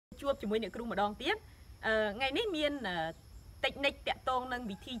chuột chỉ mới nè kêu mà đong tiếp ngày nay miền technique tẹt tông nâng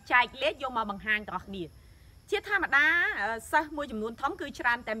vị thi chạy lết vô mà bằng hàng tọt nè chiết tham mà đá sa môi chủng luôn thấm cứ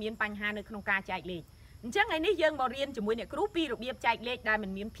trànแต่miền bành hà nơi không ca chạy lết chắc ngày nay dương bảo riêng chỉ mới nè kêu pi rồi biệp chạy lếtได้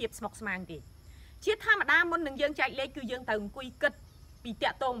mình miền phiệp smok smang đi chiết tham mà đá môn nâng dương chạy lết cứ dương từng quy cất bị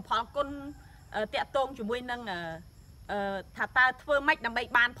tẹt tông phò con tẹt tông chỉ mới nâng thà ta thưa mạch nằm bay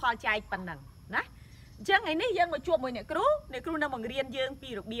ban phò chạy phần nâng nè chắc ngày nay dương mà chuột mới nè kêu nâng bằng riêng dương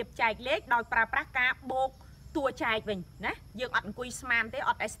pi rồi biệp chạy lết đòi pra pra cá bột tua chạy mình nè dương ọt quy sman thế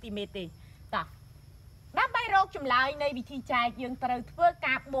ọt estimate ta đã bay rô chùm lại này bị thi chạy dương từ thưa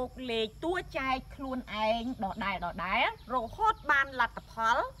cá bột lệ tua chạy luôn anh đỏ đáy rồi hốt ban là tập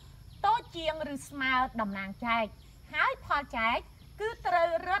hall tô chiêng rư smile đầm nàng chạy hái pha chạy cứ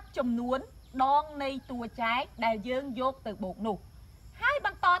từ rất chùm nuốn đong này tua chạy đại dương dốt từ bột nụ hai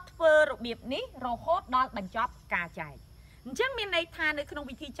bàn to thưa rồi biệp ní rồi hốt đó bằng chóp cả chạy chắc miền này tha nơi không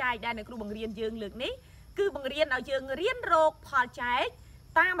bị thi chạy đây này kêu bằng riêng dương lược ní cứ bằng riêng ở dương riêng rô phò chạy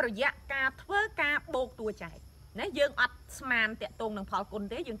tam rồi dạ ca thưa ca bột tua chạy nè dương ọt sman tẹt tông nằng phò côn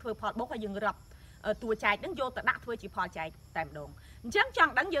thế dương thưa phò bốc hay dương rập tua chạy đứng vô tận đã thưa chỉ phò chạy tạm đồn chắc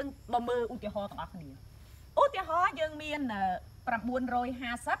chọn đánh dương bờ mơ u tiêu ho tận đó nhiều u tiêu ho dương miền pram buôn rồi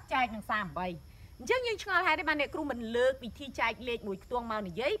hà sắp chạy nằng sam bay chắc nhưng cho hai đứa bạn này kêu mình lược vì thi chạy lệ mùi tuông màu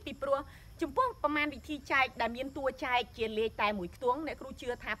này giấy pi pro chúng phongประมาณ วิธี chạy ដែលមាន តួ chạy ជា លេខ តែ មួយ ខ្ទង់ អ្នក គ្រូ ជឿ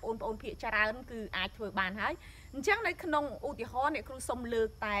ថា បងប្អូន ភាគ ច្រើន គឺ អាច ធ្វើ បាន ហើយ អញ្ចឹង នៅ ក្នុង ឧទាហរណ៍ អ្នក គ្រូ សុំ លើក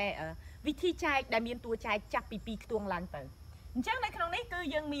តែ វិធី chạy ដែល មាន តួ chạy ចាប់ ពី 2 ខ្ទង់ ឡើង ទៅ អញ្ចឹង នៅ ក្នុង នេះ គឺ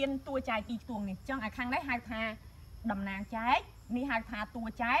យើង មាន តួ chạy 2 ខ្ទង់ នេះ អញ្ចឹង ឲ្យ ខាង នេះ ហៅ ថា តំណាង chạy នេះ ហៅ ថា តួ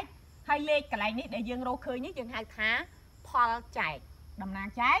chạy ហើយ លេខ កន្លែង នេះ ដែល យើង រក ឃើញ នេះ យើង ហៅ ថា ផល chạy តំណាង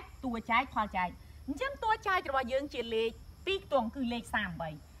chạy តួ chạy ផល chạy អញ្ចឹង តួ chạy របស់ យើង ជា លេខ 2 ខ្ទង់ គឺ លេខ 38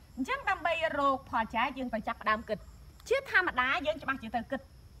អញ្ចឹងដើម្បីរកផលចាយយើងទៅចាប់ដើមគិតជាធម្មតាយើងច្បាស់ជាទៅគិត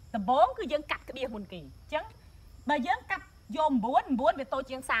ដំបូងគឺយើងកាត់ក្បៀសមុនគេអញ្ចឹងបើយើងកាត់យក9វាតូច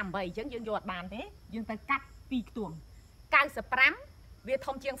ជាង38អញ្ចឹងយើងយកអត់បានទេយើងទៅកាត់2ខ្ទង់95វា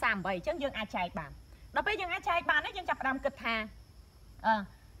ធំជាង38អញ្ចឹងយើងអាចចែកបានដល់ពេលយើងអាចចែកបានយើងចាប់ដើមគិតថា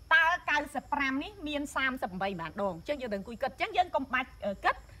តើ95នេះមាន38បានដងអញ្ចឹងយើងត្រូវអង្គុយគិតអញ្ចឹងយើងកុំបាច់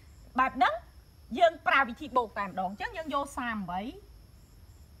គិតបែបហ្នឹងយើងប្រើវិធីបូកតែម្ដងអញ្ចឹងយើងយក38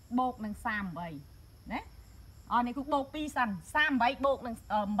បូកនឹង38ណានេះគឺបូក2សិន38បូកនឹង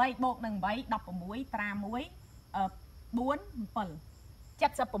8បូកនឹង8 16 5 1 4 7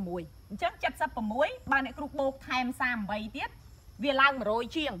 76អញ្ចឹង76បើអ្នកគ្រូបូកថែម38ទៀតវាឡើង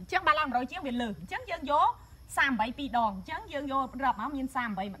100ជាងអញ្ចឹងបើឡើង100ជាងវាលើសអញ្ចឹងយើងយក38 2 ដងអញ្ចឹងយើងយករាប់មកមាន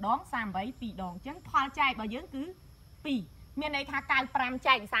38ម្ដង38 2 ដងអញ្ចឹងផលចែករបស់យើងគឺ2មានន័យថា95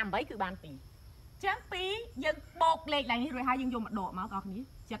ចែក38គឺបាន2ចឹង2យើងបូកលេខឡើងនេះរួចហើយយើងយកមកដកមកបងប្អូ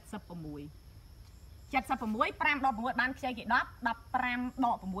ន76 5 16បានខ្ចីគេ10 15ដក6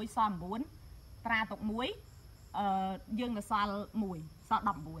សល់9ត្រាទុក1យើងនៅសល់1សល់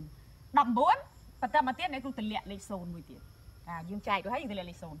19បន្តមកទៀតអ្នកគ្រូទម្លាក់លេខ0មួយទៀតយើងចែករួចហើយយើងទម្លាក់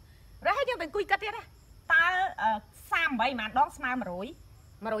លេខ0រួចហើយយើងទៅអង្គុយគិតទៀតណាតើ38ប៉ុន្មានដងស្មើ100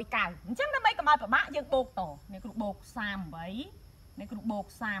 109អញ្ចឹងដើម្បីកុំឲ្យពិបាកយើងបូកតអ្នកគ្រូបូក38អ្នកគ្រូបូក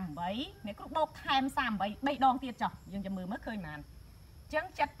38អ្នកគ្រូបូកថែម38 3ដងទៀតចុះយើងចាំមើលមើលឃើញប៉ុន្មានអញ្ចឹង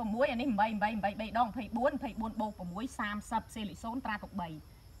76អានេះ8 3ដង24បូក6 30សេលេខ0ត្រាទុក3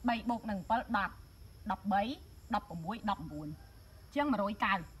បូកនឹង7 10 13 16 19អញ្ចឹង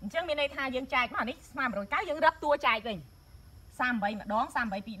109អញ្ចឹងមានន័យថាយើងចែកមកនេះស្មើ109យើងរឹបតួចែកវិញ38ម្ដង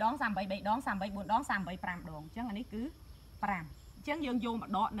38 2ដង38 3ដង38 4ដង38 5ដងអញ្ចឹងអានេះគឺ5អញ្ចឹងយើងយកមក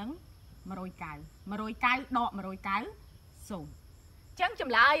ដកនឹង109ដក109 0ចឹងច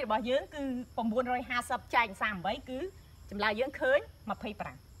ម្លើយរបស់យើងគឺ950ចែក38គឺចម្លើយយើងឃើញ25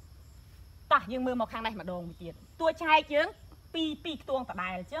តោះយើងមើលមកខាងនេះម្ដងមួយទៀតតួចែកយើង2ខ្ទង់ដដែ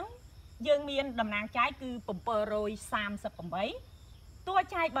លអញ្ចឹងយើងមានតំណាងចែកគឺ738តួ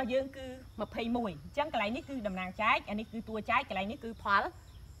ចែករបស់យើងគឺ21អញ្ចឹងកន្លែងនេះគឺតំណាងចែកអានេះគឺតួចែកកន្លែងនេះគឺផ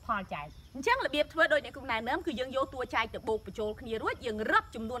លចែកអញ្ចឹងរបៀបធ្វើដូចអ្នកគ្រូណែនាំគឺយើងយកតួចែកទៅបូកបញ្ចូលគ្នារួចយើងរឹប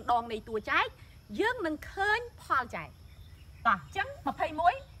ចំនួនដងនៃតួចែកយើងនឹងឃើញផលចែកតោះអញ្ចឹង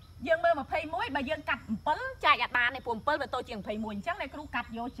21យើងមើល21បើយើងកាត់7ចែកអត់បានទេព្រោះ7វាតូចជាង21អញ្ចឹងអ្នកគ្រូកាត់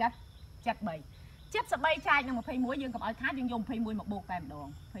យក73ចែកនឹង21យើងកុំឲ្យខាតយើងយក21មកបូកតែម្ដង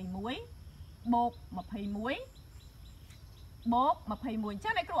21បូក21បូក21អញ្ចឹ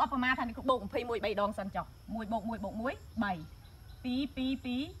ងអ្នកគ្រូអបមាថាអ្នកគ្រូបូក21 3ដងសិនចុះ1បូក1 3 2 2 2 6អ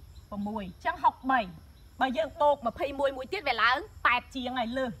ញ្ចឹង63បើយើងបូក21មួយទៀតវាឡើង8ជាងហើយ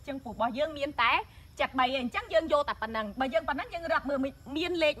លើសអញ្ចឹងពួករបស់យើងមានតែ73អញ្ចឹងយើងយកតែប៉ុណ្ណឹងបើយើងប៉ុណ្ណឹងយើងរាប់មើលមា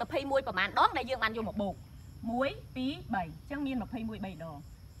នលេខ21ប្រហែលដងដែលយើងបានយកមកបូក1 2 3អញ្ចឹងមាន21 3ដងអ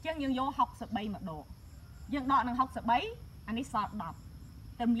ញ្ចឹងយើងយក63មកដកយើងដកនឹង63អានេះសល់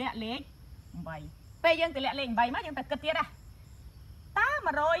10 ទម្លាក់លេខ8ពេលយើងទម្លាក់លេខ8មកយើងទៅគិតទៀតណាតើ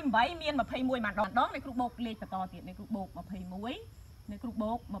108មាន21ម្ដងនៃគ្រូបូកលេខបន្តទៀតនៃគ្រូបូក21នៃគ្រូ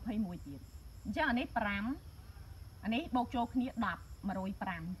បូក21ទៀតអញ្ចឹងអានេះ5អានេះបូកចូលគ្នា10 105អ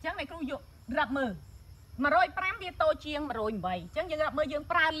ញ្ចឹងនៃគ្រូយករឹបមើល105វាតូចជាង108អញ្ចឹងយើងរឹបមើលយើង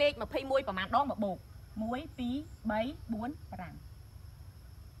ប្រើលេខ21ប្រហែលដងមកបូក1 2 3 4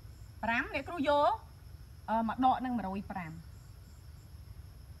 5អ្នកគ្រូយកមកដកនឹង105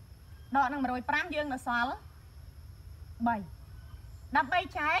ដកនឹង105យើងនៅសល់3ដើម្បី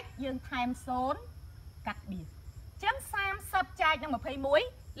ចែកយើងថែម0កាត់បៀអញ្ចឹង30ចែកនឹង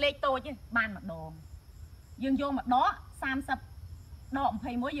21លេខតូចបានម្ដងយើងយកមកដក30ដក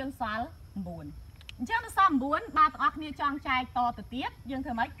21យើងសល់9អញ្ចឹងនៅសល់9បាទទាំងអស់គ្នាចង់ចែកតទៅទៀតយើងធ្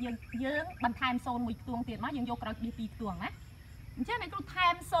វើម៉េចយើងបន្ថែម0មួយខ្ទង់ទៀតមកយើងយកក្រោយបៀ2ខ្ទង់ណាអញ្ចឹងអ្នកគ្រូថែ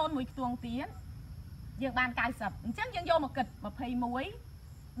ម0មួយខ្ទង់ទៀតយើងបាន90អញ្ចឹងយើងយកមកគិត21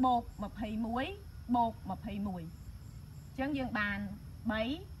បូក21បូក21អញ្ចឹងយើងបាន3 6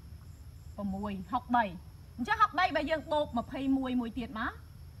 63អញ្ចឹង63បើយើងបូក21មួយទៀតមក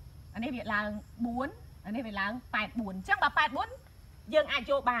អានេះវាឡើង4អានេះវាឡើង84អញ្ចឹងបើ84យើងអាច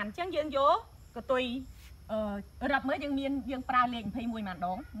យកបានអញ្ចឹងយើងយកកតុយរឹបមើលយើងប្រើលេខ21ម្ដ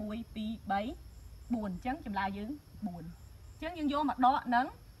ង1 2 3 4អញ្ចឹងចម្លើយយើង4អញ្ចឹងយើងយកមកដកនឹង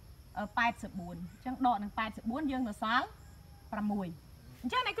84អញ្ចឹងដកនឹង84យើងនៅសល់6អ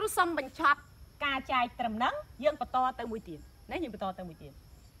ញ្ចឹងអ្នកគ្រូសុំបញ្ចប់ការចែកត្រឹមហ្នឹងយើងបន្តទៅមួយទៀតណាយើងបន្តទៅមួយទៀត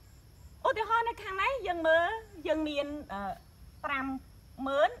ឧទាហរណ៍នៅខាងនេះយើងមើលយើងមាន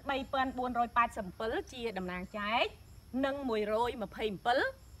53487ជាតំណាងចែកនិង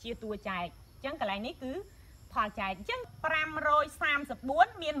127ជាតួចែកអញ្ចឹងកន្លែងនេះគឺផលចែកអញ្ចឹង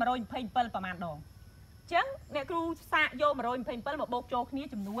534មាន127ប្រមាណដងអញ្ចឹងអ្នកគ្រូសាកយក127មកបូកចូលគ្នា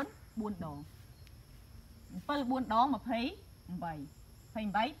ចំនួន4ដង7 4ដង28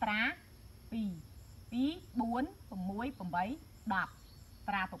 28ប្រា2 2 4 6 8 10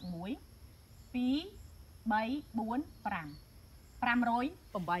ប្រាទុក1 2 3 4 5 508អ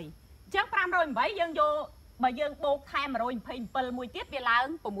ញ្ចឹង508យើងយកបើយើងបូកថែម127មួយទៀតវាឡើង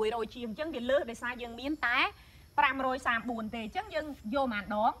600ជាងអញ្ចឹងវាលើសដោយសារយើងមានតែ534ទេអញ្ចឹងយើងយកប៉ុន្មា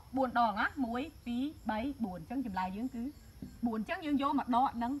នដង4ដងណា1 2 3 4អញ្ចឹងចម្លើយយើងគឺ4អញ្ចឹងយើងយកមកដក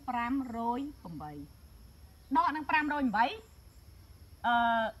នឹង508ដកនឹង508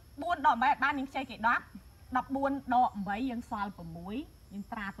 4ដក8បានយើងខ្ចីគេ10 14ដក8យើងសល់6យើង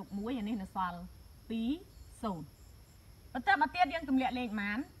ត្រាទុក1អានេះនៅសល់2 0បន្ទាប់មកទៀតយើងទម្លាក់លេខប៉ុន្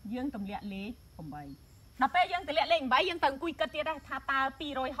មានយើងទម្លាក់លេខ8ដល់ពេលយើងទម្លាក់លេខ8យើងទៅអង្គុយគិតទៀតដែរថាតើ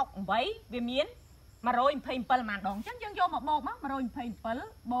268វាមាន127ប៉ុន្មានដងអញ្ចឹងយើងយកមកបូកមក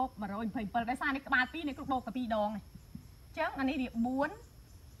127បូក127ដោយសារនេះក្បាល2នេះគ្រូបូកទៅ2ដងអញ្ចឹងអានេះវា4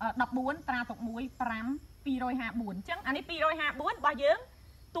 14ត្រាទុក1 5 254អញ្ចឹងអានេះ254របស់យើង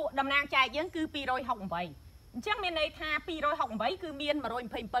តួតំណាងចែកយើងគឺ268អញ្ចឹងមានន័យថា268គឺមាន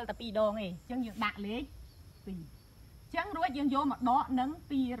127តែ2ដងឯងអញ្ចឹងយើងដាក់លេខ2អញ្ចឹងរួចយើងយកមកដកនឹង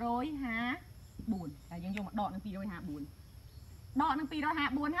254តែយើងយកមកដកនឹង254ដកនឹង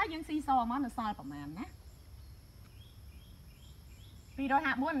254ហើយយើងស៊ីសមកនៅសល់ប្រមាណណា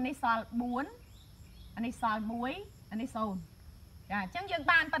254អានេះសល់4អានេះសល់1អានេះ0ចាអញ្ចឹងយើង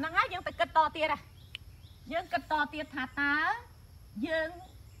បានប៉ុណ្ណឹងហើយយើងទៅគិតតទៀតហ่ะយើងគិតតទៀតថាតើយើង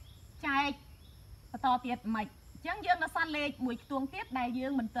ចែកបន្តទៀតមិនអញ្ចឹងយើងនៅសល់លេខមួយខ្ទង់ទៀតដែលយើ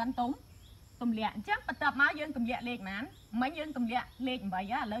ងមិនទាន់ទម្លាក់អញ្ចឹងបន្ទាប់មកយើងទម្លាក់លេខប៉ុន្មានមិញយើងទម្លាក់លេខ8ឥ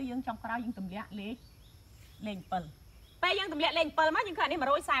ឡូវយើងចុងក្រោយយើងទម្លាក់លេខ7ពេលយើងទម្លាក់លេខ7មកយើងឃើញនេះ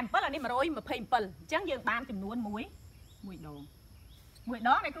137អានេះ127អញ្ចឹងយើងបានចំនួនមួយដង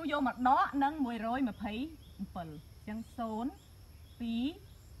ដែលគ្រូយកមកដកនឹង127អញ្ចឹង0 2 0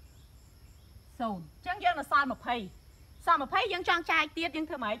អញ្ចឹងយើងនៅសល់20យើងចង់ចែកទៀតយើង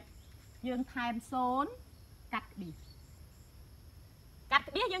ធ្វើម៉េចយើងថែម0កាត់ក្បៀស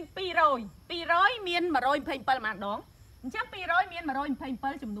យើង200មាន127ប៉ុន្មានដងអញ្ចឹង200មាន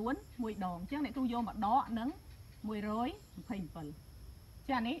127ចំនួន1ដងអញ្ចឹងអ្នកគ្រូយកមកដកនឹង127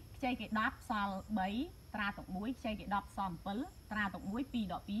ចានេះខ្ចីគេ10សល់3ត្រាទុក1ខ្ចីគេ10សល់7ត្រាទុក1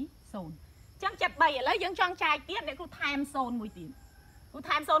 2ដក2 0អញ្ចឹងចិត្ត3ឥឡូវយើងចង់ចែកទៀតអ្នកគ្រូថែម0មួយទៀត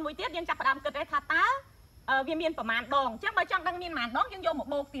យើងចាប់ផ្ដើមគិតថាតើវាមានប្រមាណដងអញ្ចឹងបើចង់ដឹងមានប្រមាណដងយើងយកមក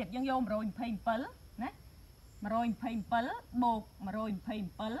បូកទៀតយើងយក127ណា127បូក127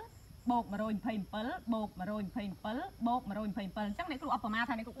បូក127បូក127បូក127អញ្ចឹងអ្នកគ្រូអបប្រមាណ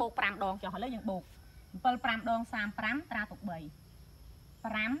ថាអ្នកគ្រូបូក5ដងចុះឥឡូវយើងបូក7 5ដង35ត្រាទុក3 5 2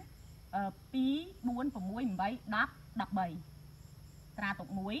 4 6 8 10 13ត្រាទុក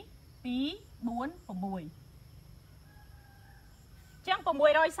1 2 4 6អញ្ចឹង635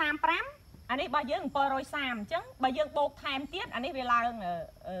 anh ấy bao dương bờ rồi xàm chứ bao dương bột thèm tiết anh ấy về là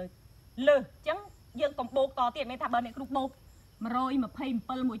lư chứ dương còn bột to tiết mấy thằng bên này cũng bột mà rồi mà phê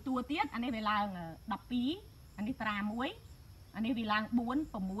pơ mỗi tua tiết anh ấy về là đập pí anh ấy tra muối anh ấy vì là buôn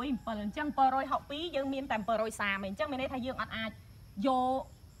và muối pơ chân pơ rồi học pí dương miên tầm pơ rồi xàm mình chắc mình đây thay dương ăn ai vô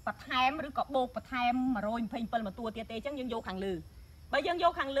bật thèm rồi có bột bật thèm mà rồi phê pơ mà tua tiết tê chắc dương vô hàng lư bây dương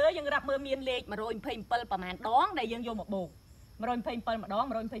vô hàng lứa dương gặp mưa miên lệ mà rồi phê pơประมาณ đón đây dương vô một bột mà rồi phê pơ mà đón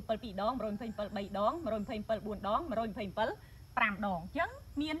mà rồi phê pơ 2 đón mà rồi phê pơ 3 đón mà rồi phê pơ 4 đón mà rồi phê pơ 5 đón chứ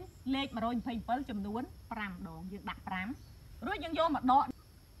miên lệ mà rồi phê pơ ចំនួន 5 đón dương đặt 5rồi dương vô một đọ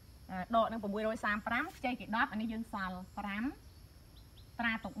đọនឹង 635 ខ្ចីគេ 10 អានេះយើងសល់ 5 ត្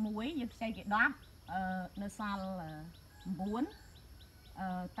រាទុក 1 យើងខ្ចីគេ 10 នៅសល់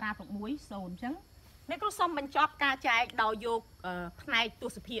 9 ត្រាទុក 1 0 អញ្ចឹងអ្នកគ្រូសុំបញ្ចប់ការចែកដោយយកផ្នែកទ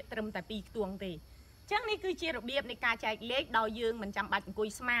ស្សភាគត្រឹមតែ 2 ខ្ទង់ទេអញ្ចឹងនេះគឺជារបៀបនៃការចែកលេខដោយយើងមិនចាំបាច់អង្គុយ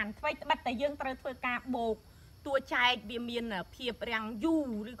ស្មានថ្មីត្បិតតែយើងត្រូវធ្វើការបូកតួចែកវាមានភាពរាំងយូ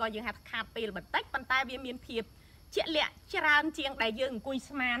រឬក៏យើងហៅថាខាតពេលបន្តិចប៉ុន្តែវាមានភាពជាក់លាក់ច្រើនជាងដែលយើងអង្គុយ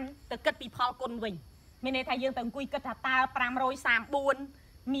ស្មានទៅគិតពីផលគុណវិញមានន័យថាយើងទៅអង្គុយគិតថាតើ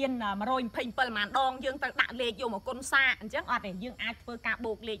534មាន127ប៉ុន្មានដងយើងត្រូវដាក់លេខយកមកគុណសាអញ្ចឹងអត់ទេយើងអាចធ្វើការ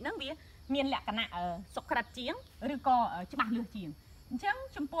បូកលេខហ្នឹងវាមានលក្ខណៈសុក្រិតជាងឬក៏ច្បាស់លាស់ជាងអញ្ចឹង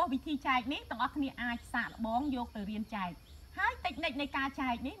ចំពោះវិធីចែកនេះទាំងអស់គ្នាអាចសាកល្បងយកទៅរៀនចែកហើយតិចនិចនៃការចែ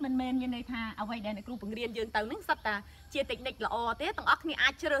កនេះមិនមែនមានន័យថាអ្វីដែលអ្នកគ្រូបង្រៀនយើងទៅនឹងសិតតែជាតិចនិចល្អទេទាំងអស់គ្នាអា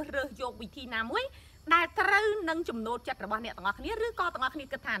ចជ្រើសរើសយកវិធីណាមួយដែលត្រូវនឹងចំណូលចិត្តរបស់អ្នកទាំងអស់គ្នាឬក៏ទាំងអស់គ្នា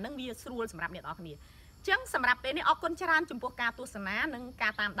គិតថានឹងវាស្រួលសម្រាប់អ្នកទាំងអស់គ្នាអញ្ចឹងសម្រាប់ពេលនេះអរគុណច្រើនចំពោះការទស្សនានិងកា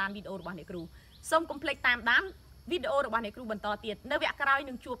រតាមដានវីដេអូរបស់អ្នកគ្រូសូមកុំភ្លេចតាមដានវីដេអូរបស់អ្នកគ្រូបន្តទៀតនៅវគ្គក្រោយ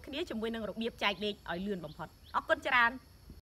នឹងជួបគ្នាជាមួយនឹងរបៀបចែកលេខឲ្យលឿនបំផុតអរគុណច្រើន